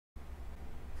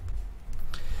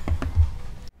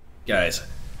Guys,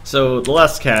 so the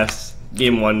last cast,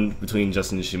 game one between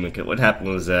Justin and Shanmuka, what happened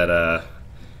was that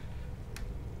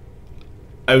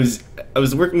I was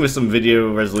working with some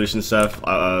video resolution stuff.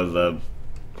 The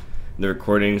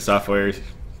recording software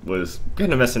was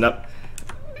kind of messing up.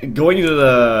 Going into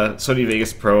the Sony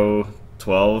Vegas Pro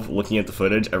 12, looking at the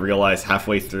footage, I realized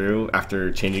halfway through,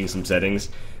 after changing some settings,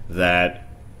 that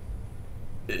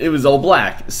it was all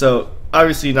black. So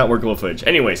obviously not workable footage.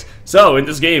 Anyways, so in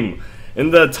this game, in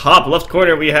the top left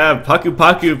corner we have Paku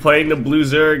Paku playing the blue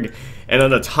Zerg, and on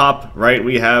the top right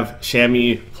we have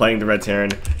Shammy playing the red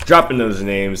Terran. Dropping those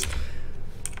names.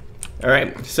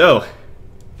 Alright, so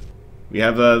we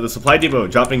have the supply depot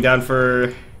dropping down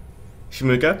for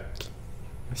Shanmuka.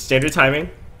 Standard timing,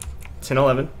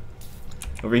 10-11.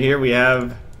 Over here we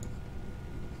have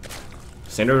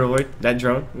standard overlord, that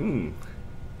drone.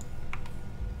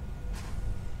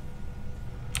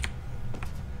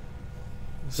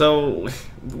 So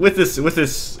with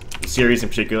this series in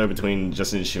particular between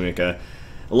Justin and Shanmuka,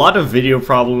 a lot of video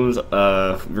problems.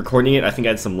 Recording it, I think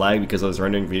I had some lag because I was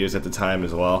rendering videos at the time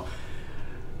as well.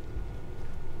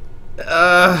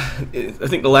 I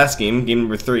think the last game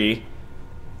number 3,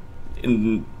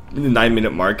 in the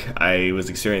 9-minute mark, I was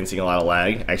experiencing a lot of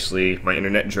lag. Actually, my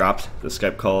internet dropped, the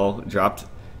Skype call dropped,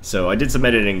 so I did some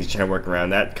editing to try and work around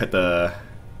that, cut the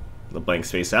blank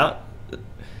space out.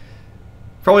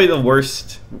 Probably the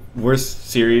worst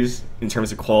series in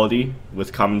terms of quality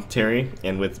with commentary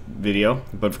and with video,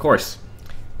 but of course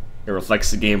it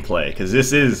reflects the gameplay, because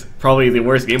this is probably the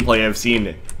worst gameplay I've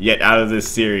seen yet out of this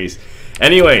series.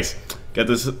 Anyways, got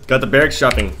the barracks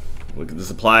dropping. Look at the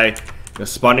supply, the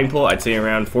spawning pool. I'd say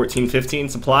around 14-15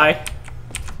 supply.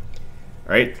 All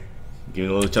right,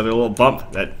 giving each other a little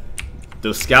bump.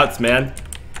 Those scouts, man.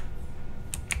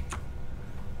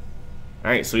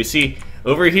 All right, so we see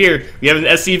over here we have an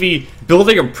SCV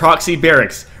building a proxy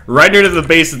barracks right near to the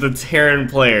base of the Terran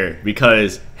player,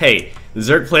 because hey, the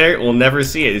Zerg player will never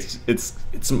see it. It's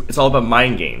all about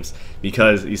mind games,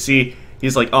 because you see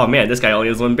he's like, oh man, this guy only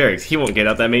has 1 barracks, he won't get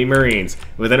out that many Marines.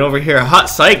 But then over here, hot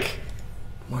psych,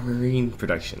 more Marine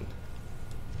production.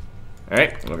 All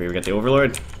right, over here we got the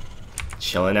Overlord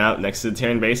chilling out next to the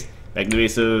Terran base, back to the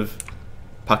base of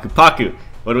Paku Paku.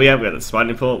 What do we have? We got the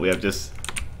spawning pool. We have just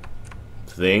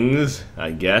things,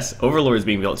 I guess. Overlord is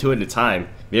being built 2 at a time.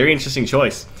 Very interesting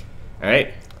choice.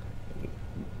 Alright.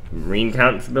 Marine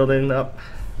count building up.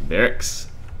 Barracks.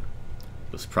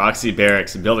 Those proxy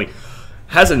barracks building.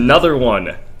 Has another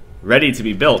one ready to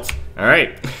be built.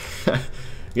 Alright.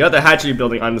 We got the hatchery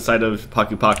building on the side of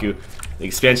Paku Paku. The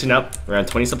expansion up, around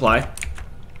 20 supply.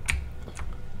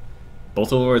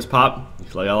 Both overlords pop. You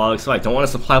feel like a lot of supply. Don't want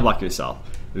to supply block yourself.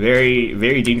 Very,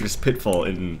 very dangerous pitfall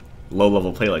in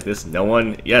low-level play like this. No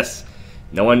one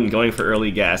going for early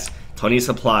gas. 20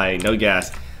 supply, no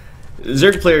gas.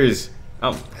 Zerg players,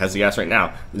 has the gas right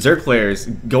now. Zerg players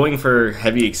going for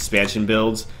heavy expansion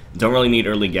builds don't really need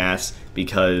early gas,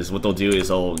 because what they'll do is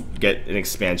they'll get an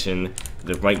expansion,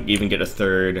 they might even get a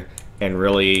third, and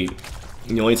really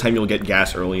the only time you'll get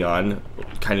gas early on,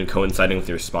 kind of coinciding with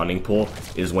your spawning pool,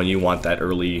 is when you want that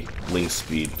early link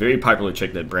speed. Very popular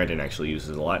trick that Brandon actually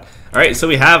uses a lot. Alright, so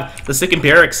we have the second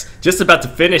barracks just about to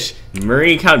finish.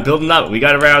 Marine count building up. We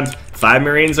got around 5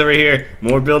 Marines over here.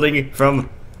 More building from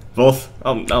both.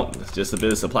 Oh no, it's just a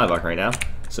bit of supply block right now.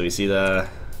 So we see the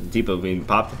depot being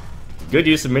popped. Good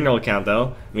use of mineral count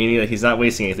though, meaning that he's not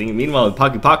wasting anything. Meanwhile,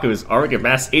 Paku Paku has already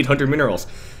amassed 800 minerals.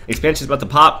 Expansion's about to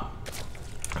pop.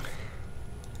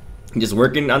 Just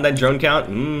working on that drone count.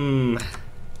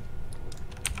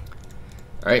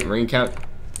 Alright, Marine count.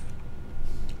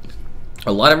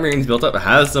 A lot of Marines built up.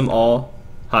 Has them all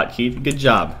hotkeyed. Good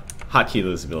job. Hotkey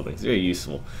those buildings. Very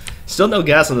useful. Still no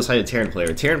gas on the side of Terran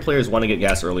player. Terran players want to get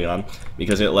gas early on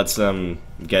because it lets them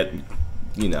get,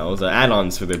 you know, the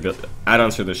add-ons for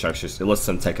their structures. It lets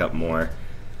them tech up more.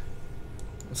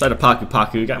 Side of Paku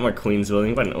Paku, got more Queens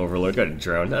building, got an Overlord, got a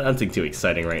drone. Nothing too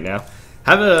exciting right now.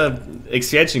 Have a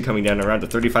expansion coming down around the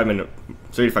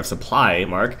 35 supply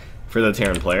mark for the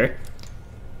Terran player.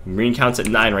 Marine counts at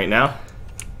 9 right now.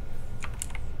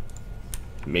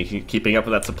 Keeping up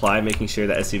with that supply, making sure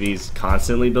that SCV is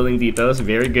constantly building depots.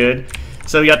 Very good.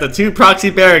 So we got the 2 proxy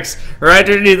barracks right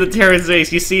underneath the Terran's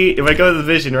base. You see, if I go to the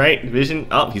vision, right? Vision.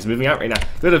 Oh, he's moving out right now.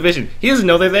 Go to vision. He doesn't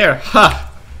know they're there. Ha!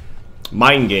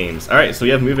 Mind games. Alright, so we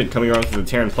have movement coming around for the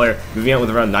Terran player, moving out with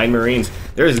around 9 Marines.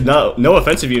 There is no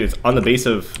offensive units on the base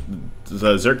of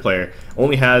the Zerg player.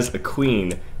 Only has a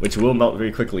Queen, which will melt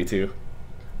very quickly to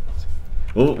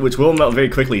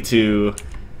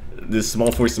this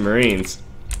small force of Marines.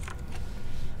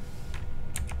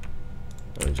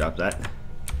 Let me drop that.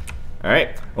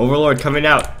 Alright, Overlord coming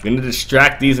out. Gonna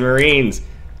distract these Marines.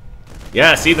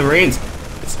 Yeah, see the Marines?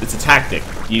 It's a tactic.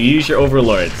 You use your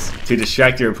Overlords to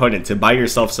distract your opponent, to buy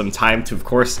yourself some time to, of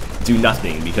course, do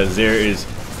nothing, because there is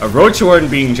a Roach Horn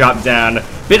being dropped down. A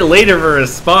bit later of a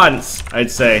response,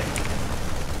 I'd say.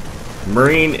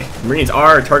 Marines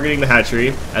are targeting the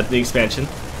hatchery at the expansion.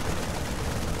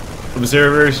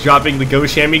 Observers dropping the go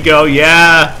Shammy go.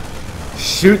 Yeah!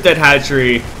 Shoot that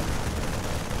hatchery.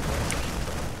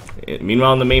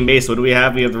 Meanwhile, in the main base, what do we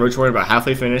have? We have the Roach Horn about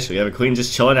halfway finished. We have a Queen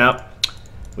just chilling out.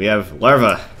 We have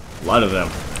Larva. A lot of them.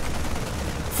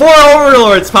 4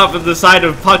 Overlords pop at the side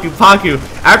of Paku Paku.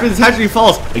 After this hatchery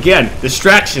falls, again,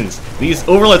 distractions. These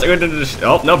Overlords are going to...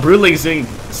 Oh, no, Broodling's doing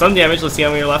some damage. Let's see how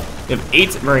many are left. We have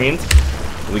 8 Marines.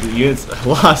 Units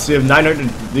lost. We have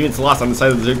 900 units lost on the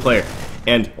side of the third player.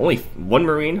 And only 1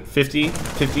 Marine, 50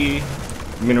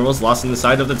 minerals lost on the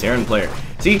side of the Terran player.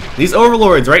 See, these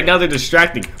Overlords, right now they're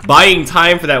distracting, buying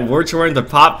time for that Roach Horn to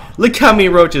pop. Look how many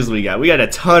roaches we got. We got a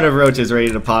ton of roaches ready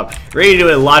to pop, ready to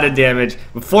do a lot of damage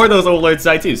before those Overlords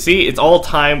die too. See, it's all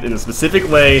timed in a specific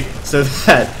way so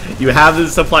that you have the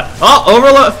supply.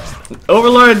 Oh,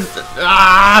 Overlords,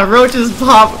 roaches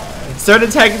pop. Start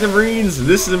attacking the Marines.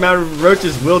 This amount of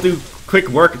roaches will do quick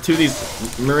work to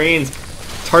these Marines.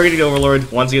 Targeting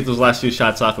Overlord wants to get those last 2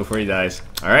 shots off before he dies.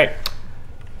 Alright.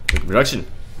 Production.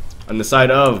 On the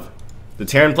side of the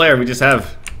Terran player, we just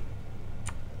have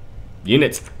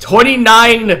units.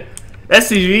 29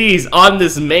 SCVs on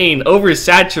this main.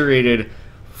 Oversaturated.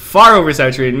 Far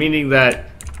oversaturated, meaning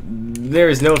that there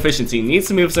is no efficiency. Needs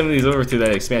to move some of these over to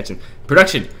that expansion.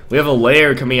 Production. We have a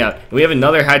layer coming out. And we have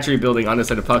another hatchery building on the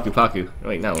side of Paku Paku.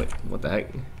 Wait, no, wait. What the heck?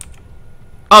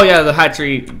 Oh yeah, the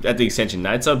hatchery at the extension.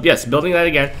 So yes, building that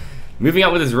again. Moving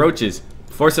out with his roaches.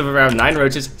 Force of around 9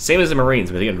 roaches. Same as the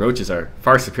Marines, but again, roaches are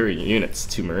far superior units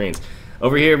to Marines.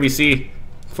 Over here we see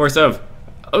force of,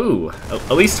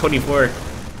 at least 24.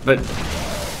 But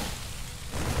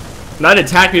not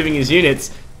attack moving his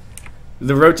units.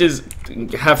 The roaches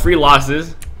have free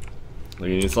losses. Look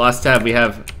at this last tab. We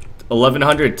have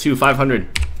 1100 to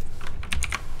 500.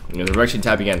 The direction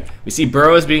tab again. We see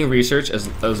burrows being researched as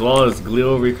well as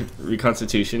glial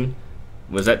reconstitution.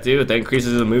 What does that do? That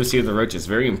increases the move speed of the roaches.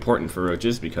 Very important for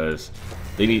roaches because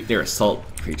they're assault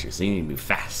creatures. They need to move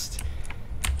fast.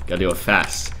 Gotta do it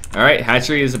fast. Alright,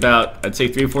 hatchery is about, I'd say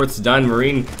 3/4 done.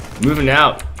 Marine moving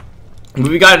out.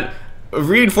 We got a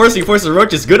reinforcing force of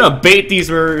roaches. Gonna bait these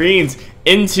Marines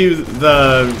into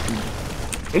the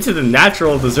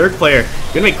natural Berserk player.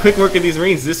 Gonna make quick work of these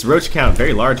Marines. This roach count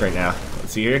very large right now.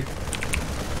 Let's see here.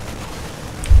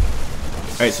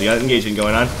 Alright, so you got engagement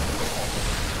going on.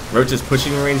 Roaches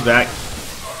pushing Marines back.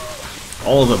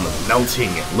 All of them melting,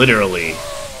 literally,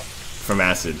 from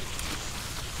acid.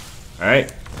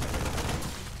 Alright.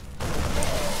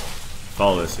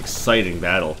 Follow this exciting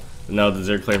battle. No, the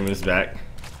Zerg player moves back.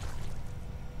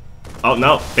 Oh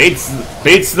no, baits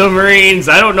the Marines!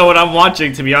 I don't know what I'm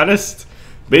watching, to be honest.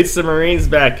 Baits the Marines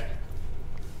back.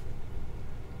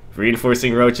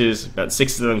 Reinforcing roaches. About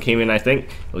 6 of them came in, I think.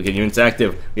 Look at units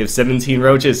active. We have 17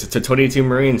 roaches to 22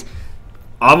 Marines.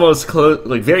 Almost close,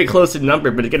 like very close in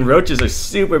number, but again, roaches are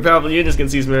super powerful units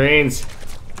against these Marines.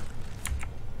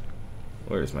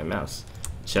 Where's my mouse?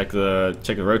 Check the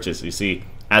roaches. You see,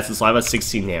 acid saliva,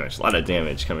 16 damage. A lot of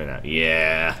damage coming out.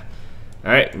 Yeah.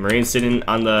 All right, Marines sitting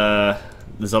on the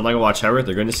zone like a watchtower.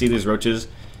 They're going to see these roaches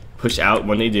push out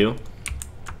when they do.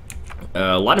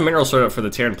 A lot of minerals sorted out for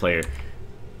the Terran player.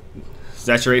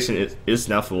 Saturation is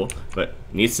now full, but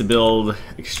needs to build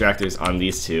extractors on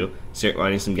these 2. Start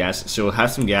lining some gas. So we'll have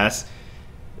some gas.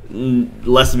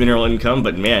 Less mineral income,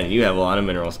 but man, you have a lot of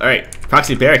minerals. Alright,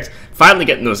 Proxy Barracks. Finally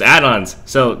getting those add-ons.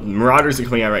 So Marauders are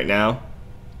coming out right now.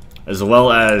 As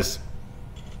well as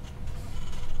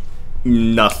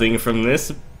nothing from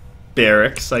this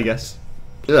barracks, I guess.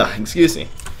 Ugh, excuse me.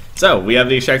 So we have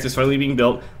the extractors finally being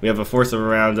built. We have a force of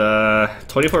around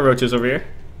 24 roaches over here.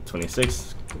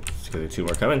 26. There are 2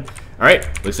 more coming.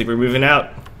 Alright, looks like we're moving out.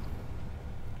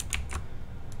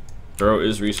 Burrow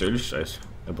is researched,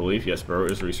 I believe. Yes, Burrow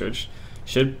is researched.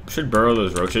 Should burrow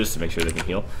those roaches to make sure they can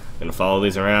heal. Gonna follow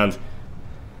these around.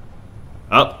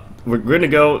 Oh, we're gonna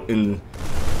go in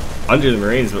under the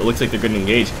Marines, but it looks like they're gonna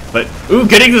engage. But ooh,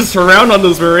 getting the surround on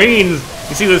those Marines!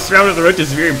 You see, the surround of the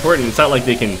roaches is very important. It's not like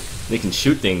they can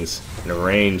shoot things in a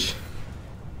range.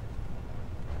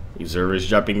 Observers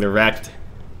dropping the wrecked.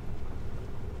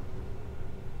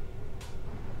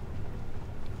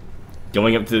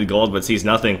 Going up to the gold, but sees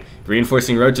nothing.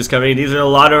 Reinforcing roaches coming. These are a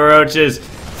lot of roaches.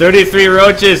 33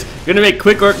 roaches. Gonna make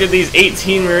quick work of these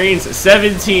 18 Marines.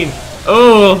 17.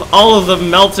 Oh, all of them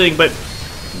melting, but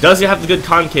does he have the good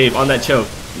concave on that choke?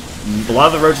 A lot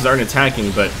of the roaches aren't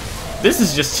attacking, but this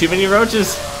is just too many roaches.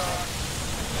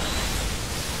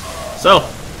 So,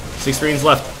 6 Marines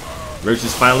left. Roach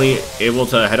is finally able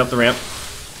to head up the ramp,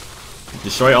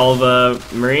 destroy all the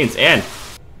Marines, and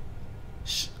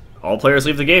all players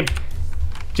leave the game.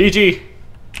 GG.